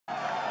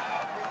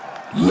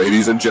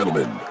Ladies and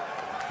gentlemen,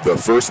 the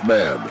first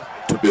man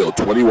to build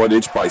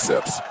 21-inch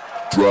biceps,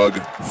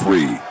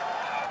 drug-free.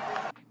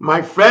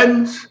 My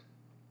friends,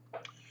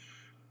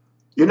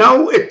 you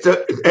know,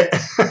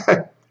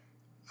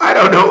 I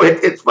don't know,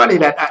 it's funny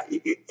that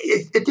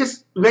it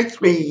just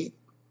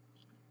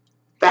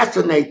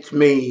fascinates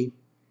me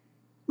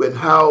with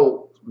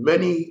how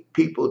many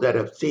people that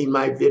have seen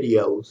my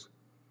videos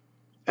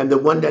and the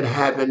one that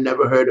haven't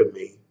never heard of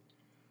me,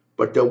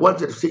 but the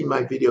ones that have seen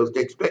my videos,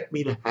 they expect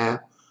me to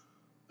have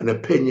an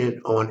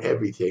opinion on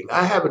everything.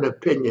 I have an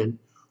opinion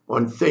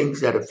on things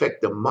that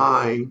affect the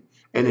mind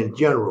and in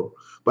general,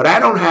 but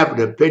I don't have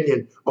an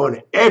opinion on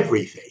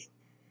everything.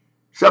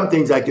 Some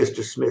things I just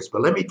dismiss,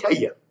 but let me tell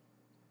you,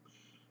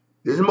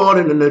 this is more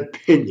than an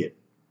opinion.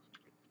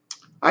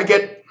 I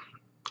get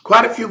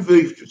quite a few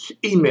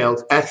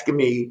emails asking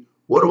me,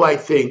 what do I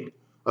think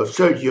of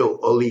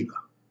Sergio Oliva?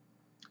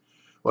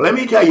 Well, let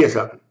me tell you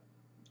something.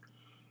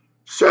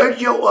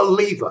 Sergio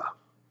Oliva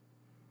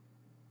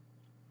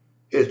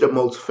is the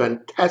most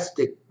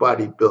fantastic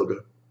bodybuilder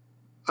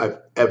I've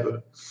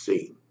ever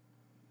seen.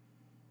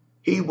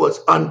 He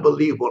was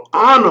unbelievable.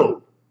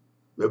 Arnold,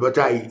 but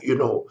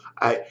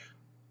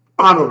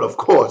Arnold, of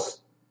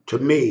course, to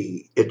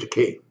me, is the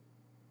king.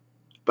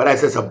 But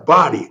as a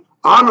body,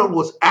 Arnold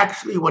was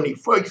actually, when he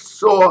first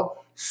saw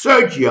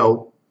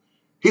Sergio,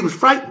 he was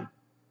frightened.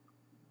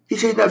 He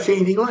said he'd never seen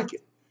anything like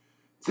it.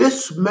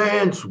 This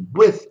man's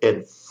width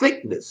and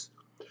thickness,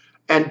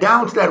 and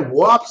down to that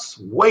warp's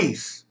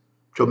waist,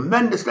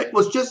 tremendous, that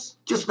was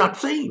just not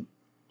seen.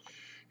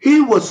 He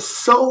was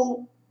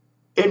so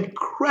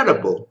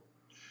incredible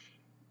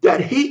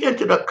that he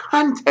entered a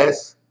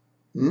contest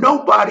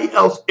nobody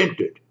else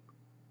entered.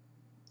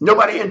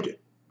 Nobody entered.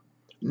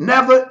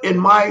 Never in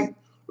my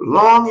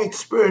long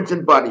experience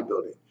in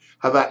bodybuilding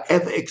have I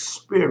ever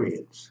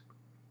experienced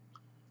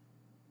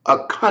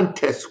a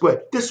contest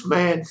where this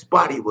man's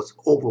body was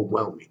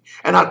overwhelming.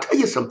 And I'll tell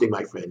you something,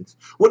 my friends,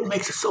 what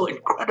makes it so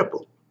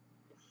incredible.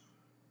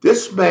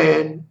 This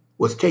man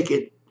was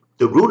taking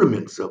the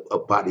rudiments of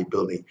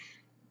bodybuilding,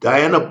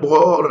 Diana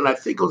Ball, and I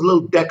think it was a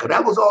little Decker.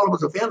 That was all that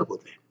was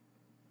available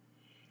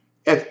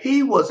then. If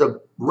he was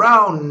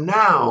around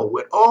now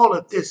with all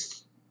of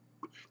this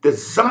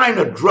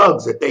designer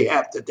drugs that they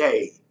have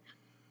today,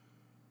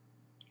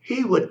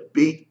 he would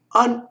be,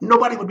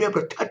 nobody would be able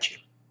to touch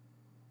him.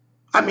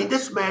 I mean,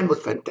 this man was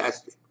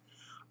fantastic.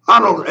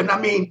 Arnold, and I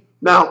mean,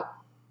 now,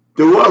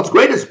 the world's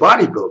greatest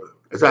bodybuilder,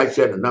 as I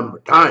said a number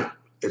of times,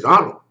 is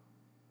Arnold.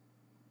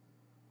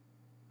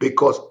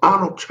 Because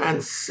Arnold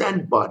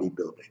transcends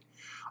bodybuilding.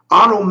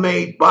 Arnold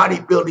made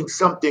bodybuilding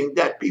something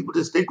that people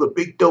just think with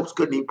big dopes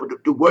couldn't even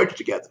put two words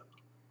together.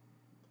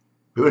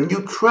 When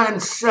you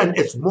transcend,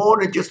 it's more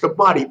than just a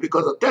body,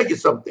 because I'll tell you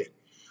something.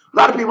 A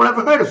lot of people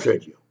never heard of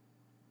Sergio.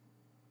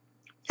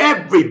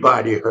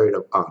 Everybody heard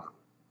of Arnold.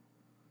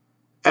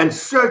 And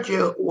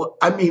Sergio,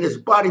 I mean, his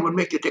body would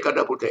make you take a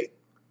double take.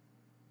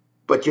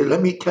 But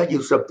let me tell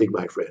you something,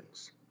 my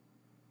friends.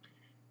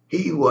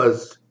 He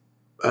was,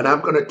 and I'm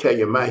going to tell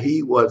you,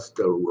 he was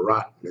the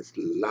rottenest,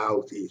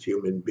 lousiest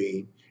human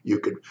being you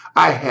could.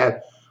 I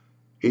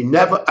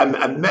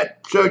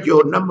met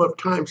Sergio a number of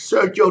times.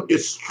 Sergio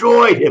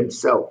destroyed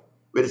himself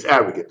with his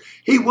arrogance.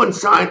 He wouldn't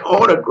sign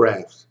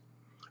autographs.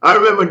 I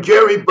remember when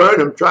Jerry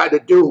Burnham tried to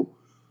do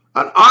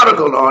an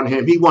article on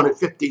him, he wanted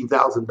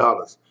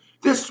 $15,000.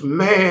 This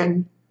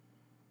man,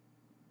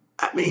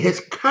 I mean,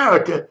 his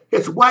character,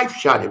 his wife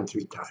shot him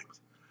 3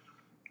 times.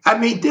 I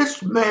mean,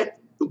 this man,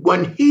 and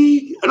let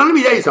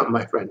me tell you something,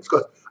 my friends,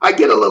 because I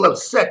get a little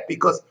upset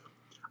because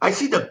I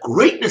see the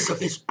greatness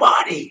of his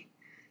body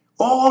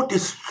all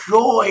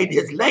destroyed,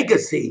 his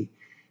legacy,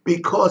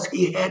 because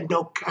he had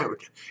no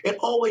character. It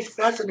always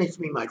fascinates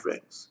me, my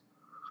friends.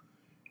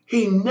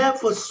 He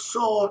never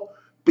saw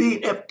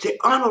being empty.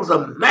 Arnold's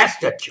a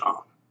master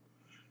charm.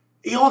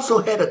 He also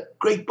had a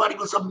great body,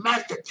 was a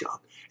master charm.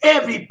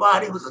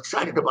 Everybody was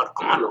excited about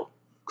Arnold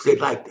because they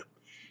liked him.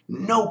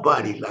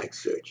 Nobody liked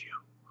Sergio.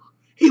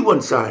 He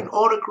wouldn't sign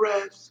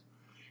autographs.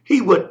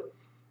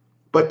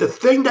 But the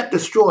thing that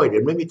destroyed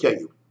him, let me tell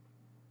you,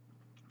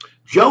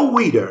 Joe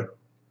Weider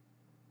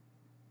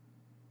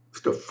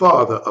is the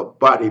father of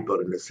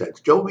bodybuilding in a sense.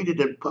 Joe Weider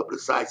didn't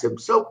publicize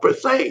himself per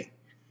se,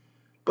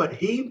 but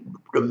the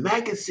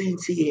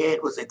magazines he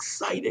had was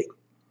exciting.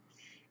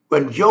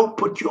 When Joe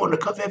put you on the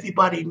cover,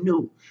 everybody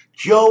knew.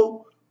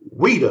 Joe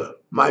Weider,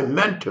 my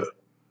mentor,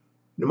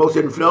 the most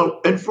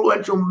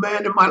influential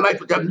man in my life,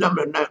 which I've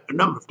a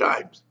number of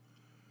times.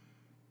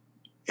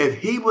 If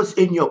he was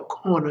in your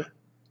corner,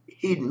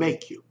 he'd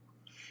make you.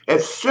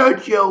 If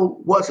Sergio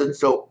wasn't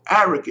so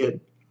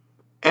arrogant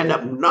and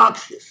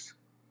obnoxious,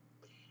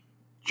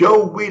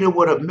 Joe Weider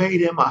would have made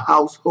him a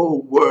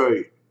household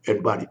word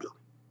in bodybuilding.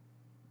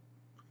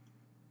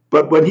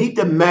 But when he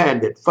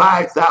demanded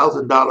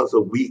 $5,000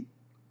 a week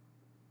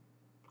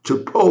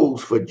to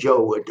pose for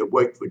Joe and to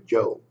work for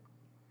Joe,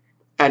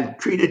 and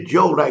treated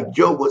Joe like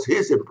Joe was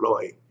his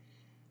employee,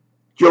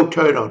 Joe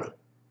turned on him.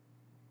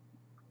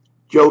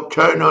 Joe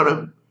turned on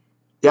him,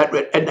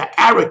 and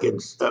the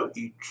arrogance.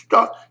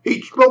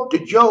 He spoke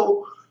to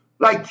Joe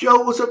Like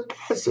Joe was a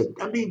peasant.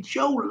 I mean,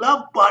 Joe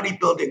loved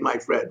bodybuilding, my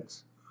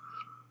friends.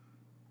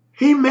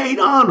 He made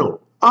Arnold.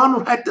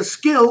 Arnold had the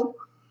skill,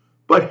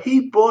 but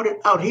he brought it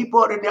out. He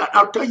brought it out.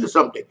 I'll tell you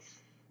something.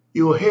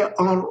 You'll hear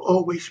Arnold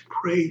always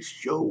praise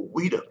Joe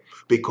Weider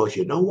because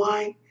you know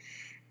why?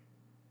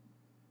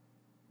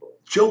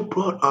 Joe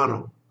brought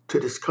Arnold to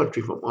this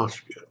country from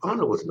Austria.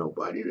 Arnold was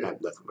nobody. He didn't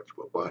have nothing much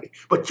of a body.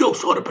 But Joe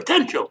saw the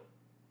potential.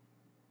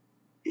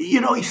 You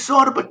know, he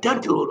saw the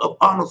potential of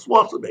Arnold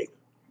Schwarzenegger.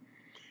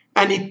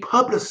 And he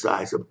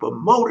publicized and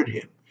promoted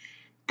him.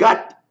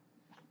 Got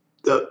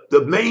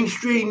the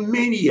mainstream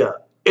media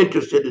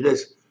interested in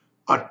this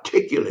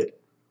articulate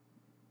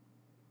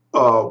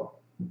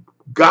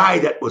guy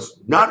that was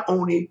not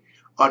only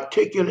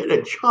articulate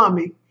and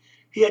charming,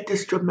 he had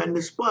this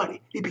tremendous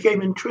body. He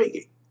became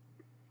intriguing.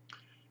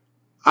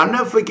 I'll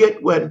never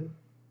forget when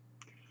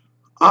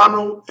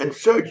Arnold and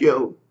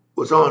Sergio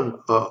was on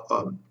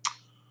a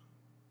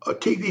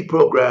TV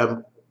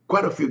program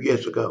quite a few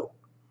years ago.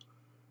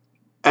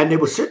 And they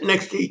were sitting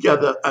next to each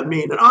other. I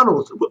mean, and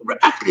Arnold was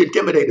actually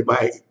intimidated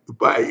by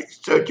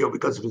Sergio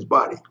because of his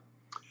body.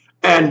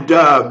 And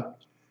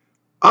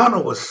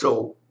Arnold was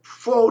so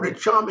forward and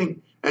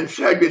charming. And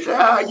Sergio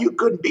said, you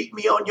couldn't beat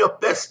me on your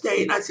best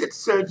day. And I said,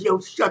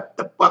 Sergio, shut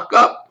the fuck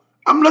up.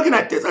 I'm looking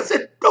at this. I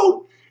said,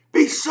 don't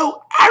be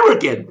so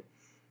arrogant.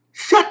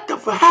 Shut the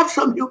fuck, have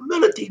some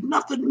humility.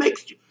 Nothing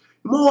makes you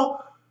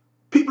more,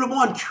 people are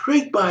more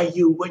intrigued by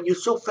you when you're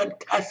so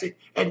fantastic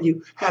and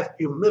you have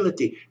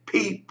humility.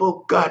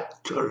 People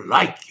got to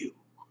like you.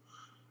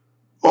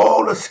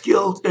 All the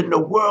skills in the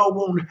world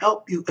won't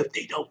help you if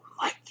they don't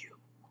like you.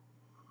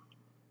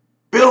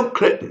 Bill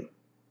Clinton,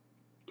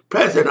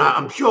 president,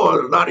 I'm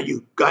sure a lot of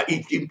you got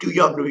even too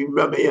young to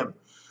remember him.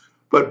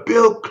 But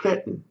Bill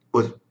Clinton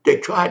they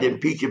tried to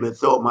impeach him and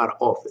throw him out of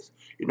office.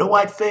 You know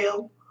why it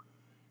failed?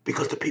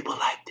 Because the people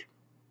liked him.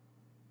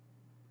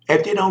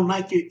 If they don't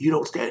like you, you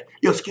don't stand.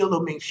 Your skill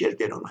don't mean shit if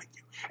they don't like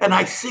you. And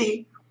I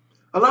see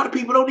a lot of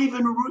people don't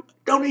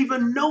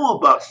even know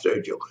about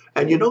Sergio.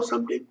 And you know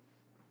something?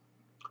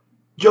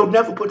 Joe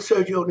never put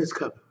Sergio on his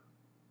cover.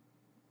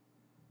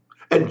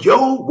 And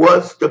Joe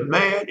was the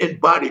man in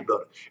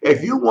bodybuilding.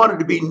 If you wanted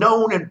to be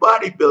known in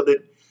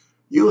bodybuilding,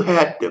 Joe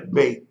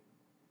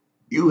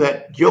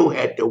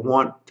had to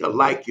want to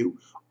like you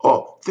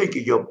or think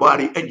of your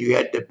body, and you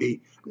had to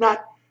be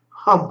not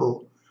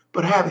humble,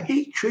 but have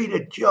he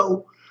treated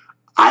Joe.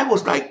 I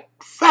was like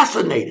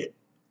fascinated.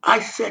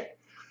 I said,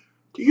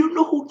 do you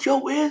know who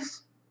Joe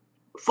is?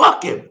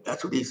 Fuck him.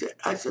 That's what he said.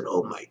 I said,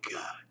 oh my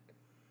God.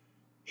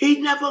 He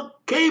never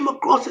came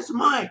across his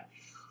mind.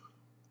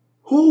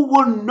 Who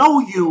will know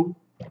you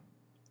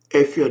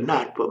if you're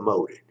not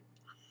promoted?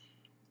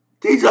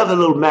 These other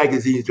little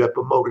magazines that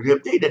promoted him,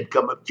 they didn't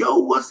come up. Joe,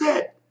 what's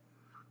that?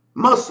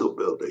 Muscle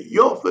Builder,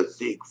 Your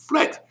Physique,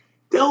 Flex.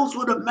 Those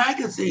were the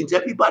magazines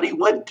everybody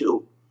went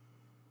to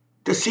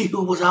see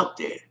who was out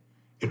there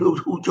and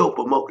who Joe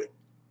promoted.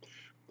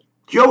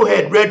 Joe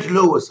had Reg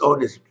Lewis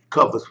on his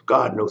covers,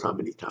 God knows how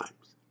many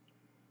times,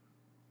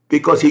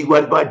 because he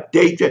went by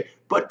day.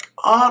 But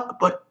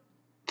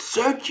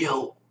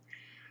Sergio,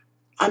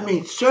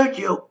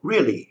 Sergio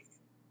really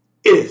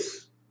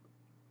is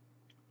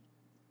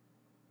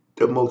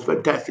the most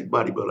fantastic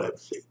bodybuilder I've ever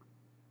seen.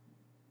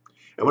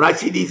 And when I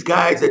see these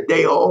guys that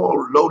they are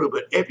all loaded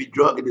with every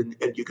drug and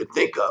you can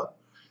think of,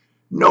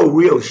 no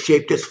real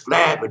shape, just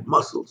flab and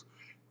muscles.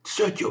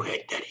 Sergio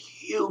had that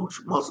huge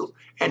muscles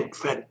and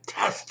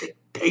fantastic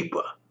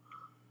taper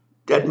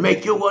that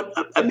make you what,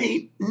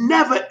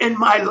 never in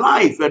my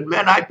life, and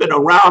man, I've been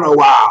around a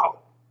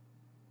while.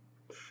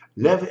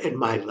 Never in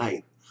my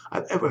life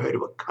I've ever heard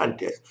of a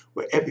contest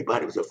where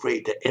everybody was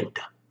afraid to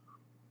enter.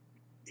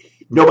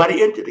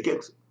 Nobody entered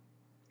against him.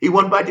 He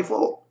won by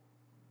default.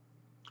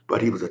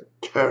 But he was a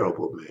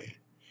terrible man.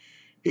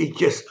 He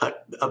just,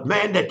 a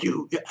man that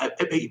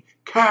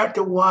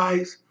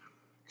character-wise,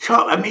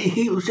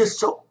 he was just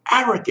so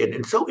arrogant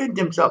and so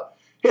into himself.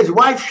 His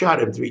wife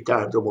shot him 3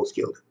 times, almost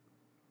killed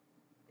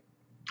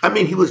him.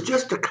 He was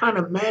just the kind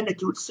of man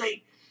that you would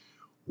say,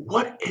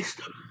 what is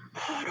the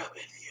matter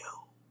with you?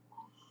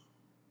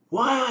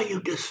 Why are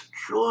you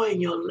destroying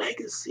your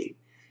legacy?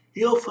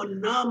 Your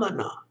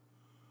phenomena.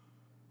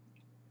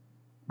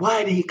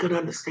 Why he could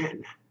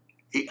understand that?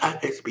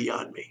 It's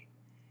beyond me.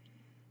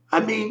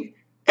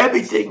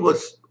 Everything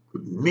was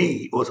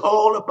me. It was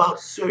all about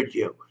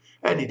Sergio,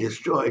 and he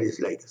destroyed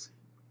his legacy.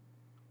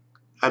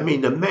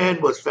 The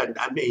man was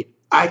fantastic.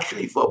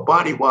 Actually, for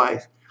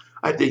body-wise,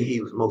 I think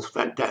he was the most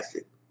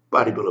fantastic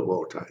bodybuilder of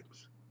all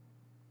times.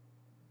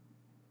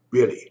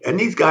 Really. And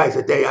these guys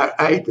today,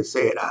 I hate to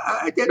say it,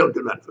 they don't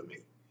do nothing for me.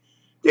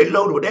 They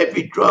loaded with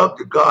every drug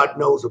that God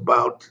knows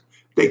about.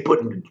 They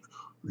put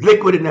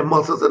liquid in their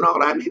muscles and all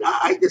that.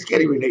 I just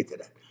can't even relate to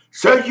that.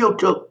 Sergio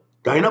took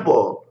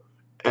Dynaball,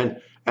 and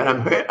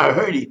I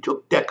heard he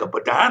took Deca,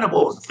 but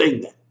Dynaball was the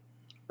thing then.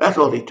 That's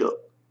all he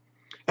took.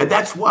 And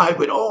that's why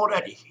with all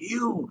that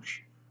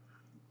huge,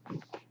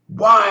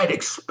 wide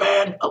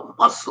expand of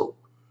muscle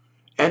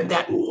and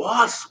that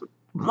wasp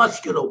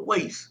muscular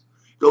waist,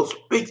 those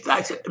big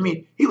thighs,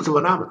 he was a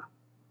phenomenon.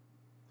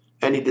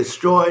 And he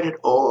destroyed it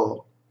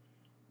all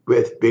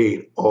with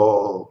being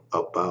all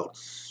about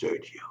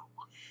Sergio.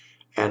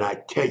 And I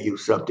tell you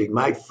something,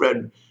 my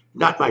friend,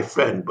 not my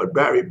friend, but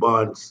Barry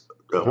Bonds,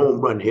 the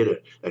home run hitter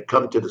that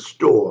come to the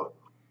store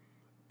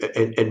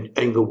in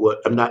Inglewood,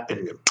 I'm not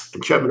in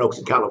Sherman Oaks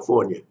in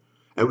California.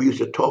 And we used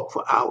to talk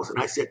for hours. And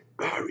I said,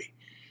 Barry,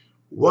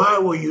 why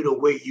were you the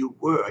way you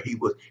were? He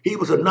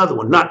was another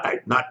one, not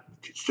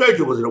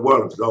Sergio was in a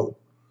world of his own.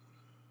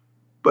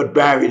 But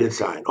Barry didn't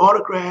sign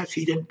autographs.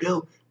 He didn't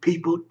build.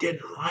 People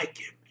didn't like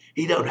him.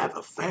 He don't have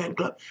a fan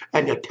club.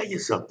 And I'll tell you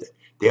something.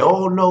 They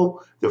all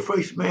know the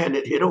first man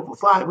that hit over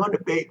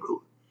 500, Babe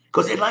Ruth,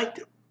 because they liked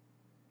him.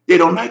 They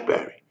don't like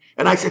Barry.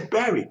 And I said,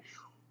 Barry,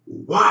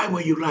 why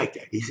were you like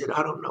that? He said,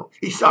 I don't know.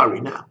 He's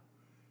sorry now.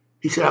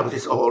 He said, I was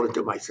just all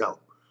into myself.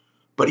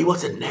 But he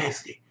wasn't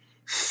nasty.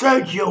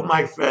 Sergio,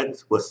 my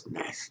friends, was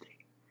nasty.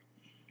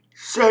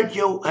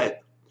 Sergio had,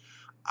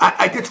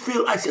 I just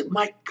feel, I said,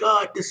 my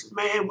God, this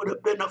man would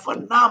have been a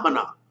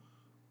phenomenon,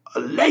 a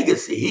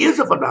legacy. He is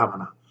a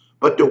phenomenon,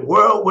 but the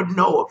world would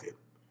know of him.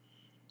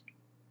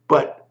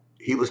 But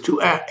he was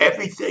too,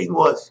 everything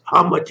was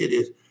how much it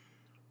is.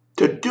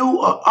 To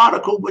do an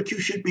article which you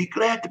should be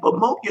glad to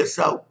promote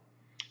yourself.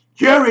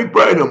 Jerry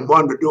Burnham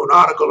wanted to do an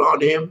article on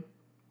him.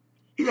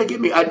 He said,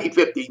 give me, I need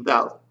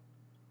 15,000.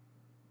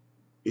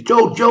 He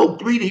told Joe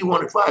Tweedy he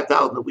wanted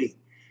 5,000 a week.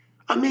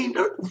 I mean,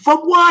 for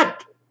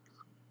what?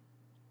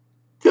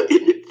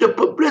 The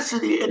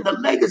publicity and the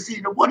legacy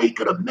and what he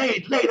could have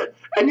made later.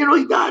 And you know,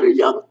 he died at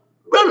a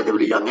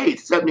relatively young age,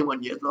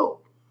 71 years old.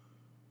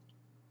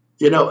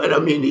 You know, and I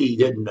mean, he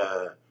didn't,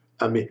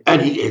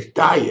 and his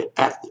diet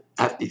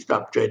after he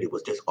stopped training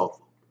was just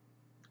awful.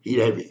 He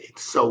had everything,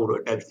 soda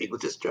and everything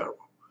was just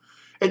terrible.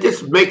 It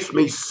just makes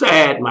me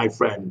sad, my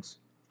friends,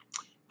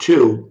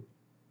 to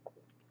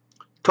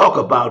talk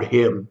about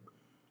him.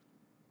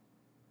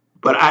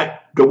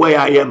 But the way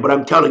I am, but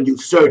I'm telling you,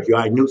 Sergio,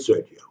 I knew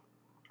Sergio.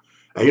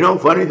 And you know,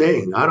 funny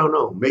thing, I don't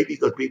know, maybe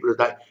because people are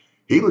like,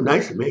 he was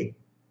nice to me.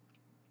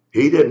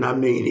 He didn't, I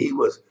mean, he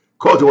was,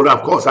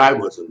 of course I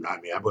wasn't,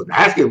 I wasn't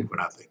asking him for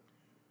nothing,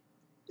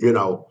 you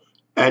know.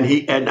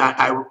 And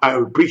I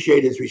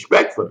appreciate his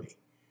respect for me,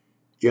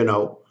 you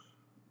know.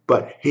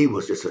 But he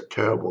was just a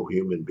terrible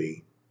human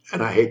being.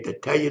 And I hate to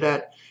tell you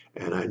that.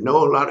 And I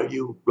know a lot of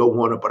you don't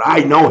want to, but I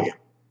know him.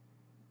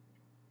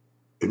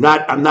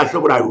 I'm not sure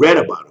what I read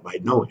about him. I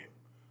know him.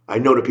 I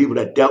know the people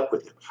that dealt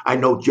with him. I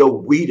know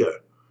Joe Weider,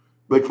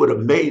 which would have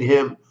made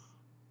him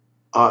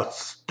a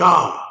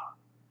star.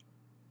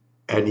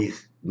 And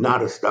he's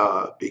not a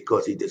star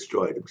because he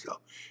destroyed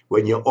himself.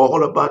 When you're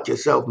all about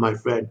yourself, my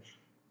friend,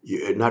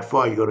 you're not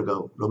far you're going to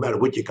go, no matter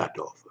what you got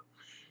to offer.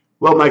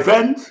 Well, my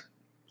friends,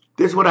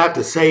 this is what I have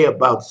to say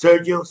about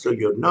Sergio, so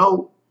you'll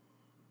know.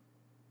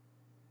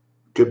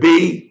 The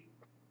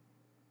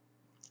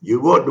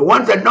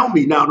ones that know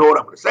me now know what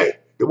I'm going to say.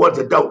 The ones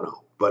that don't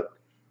know, but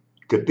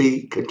to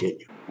be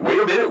continued. Wait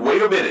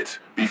a minute.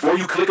 Before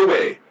you click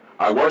away,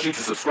 I want you to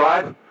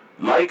subscribe,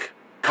 like,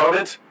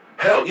 comment,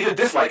 hell, even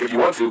dislike if you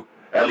want to.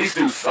 At least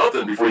do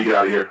something before you get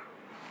out of here.